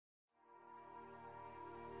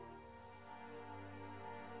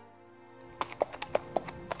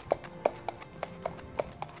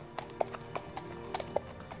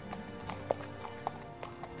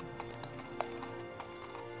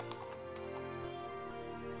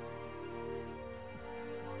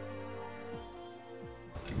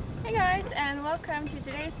and welcome to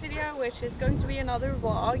today's video, which is going to be another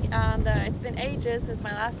vlog. And it's been ages since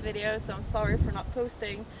my last video, so I'm sorry for not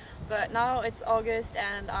posting, but now it's August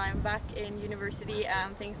and I'm back in university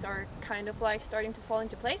and things are kind of like starting to fall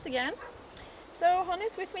into place again. So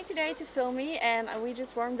Honey's with me today to film me, and we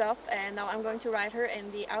just warmed up and now I'm going to ride her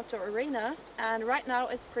in the outdoor arena. And right now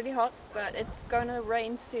it's pretty hot, but it's gonna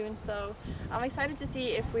rain soon, so I'm excited to see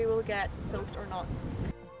if we will get soaked or not.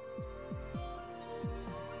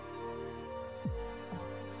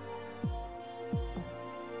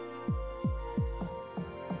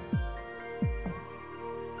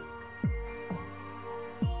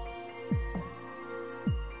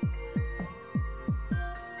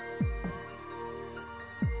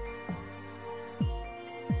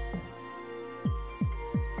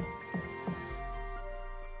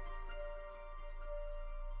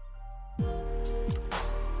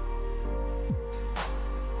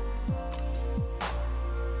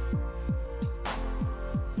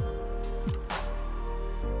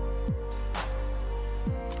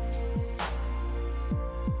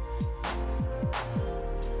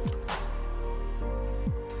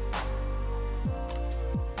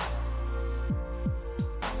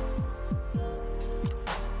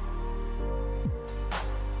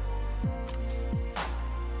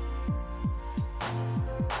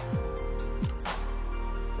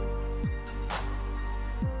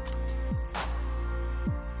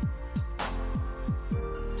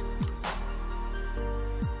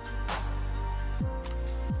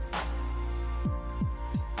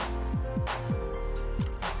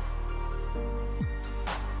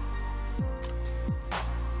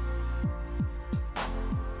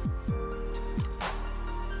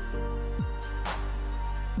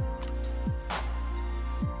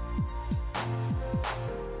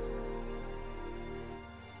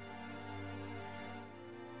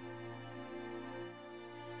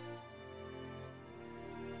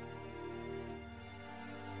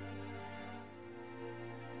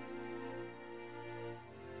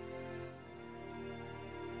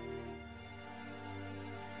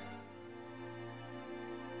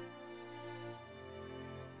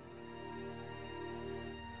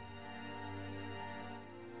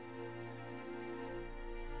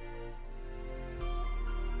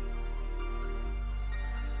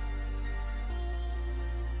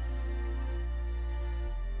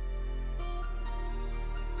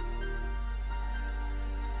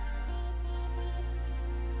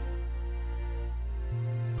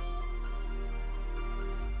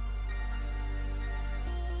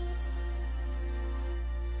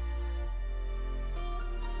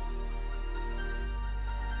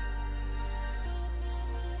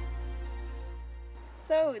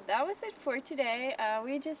 So that was it for today.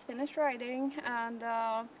 We just finished riding, and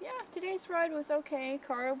yeah, today's ride was okay.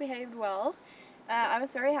 Cara behaved well. I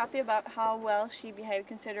was very happy about how well she behaved,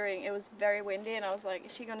 considering it was very windy and I was like,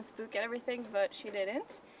 is she gonna spook at everything? But she didn't.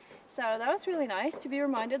 So that was really nice to be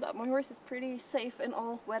reminded that my horse is pretty safe in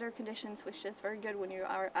all weather conditions, which is very good when you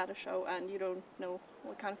are at a show and you don't know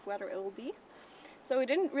what kind of weather it will be. So we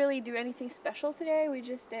didn't really do anything special today. We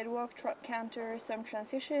just did walk, trot, canter, some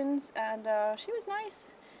transitions, and she was nice.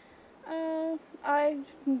 I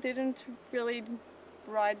didn't really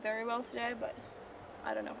ride very well today, but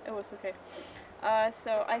I don't know, it was okay.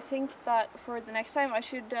 So I think that for the next time I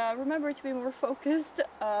should remember to be more focused,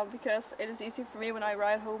 because it is easy for me when I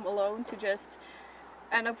ride home alone to just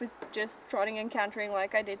end up with just trotting and cantering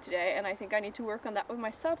like I did today, and I think I need to work on that with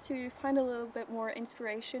myself to find a little bit more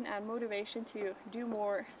inspiration and motivation to do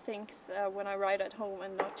more things when I ride at home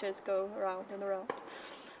and not just go around and around.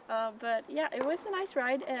 But yeah, it was a nice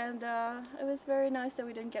ride, and it was very nice that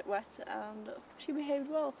we didn't get wet, and she behaved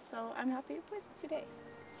well, so I'm happy with today.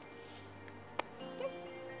 Yes.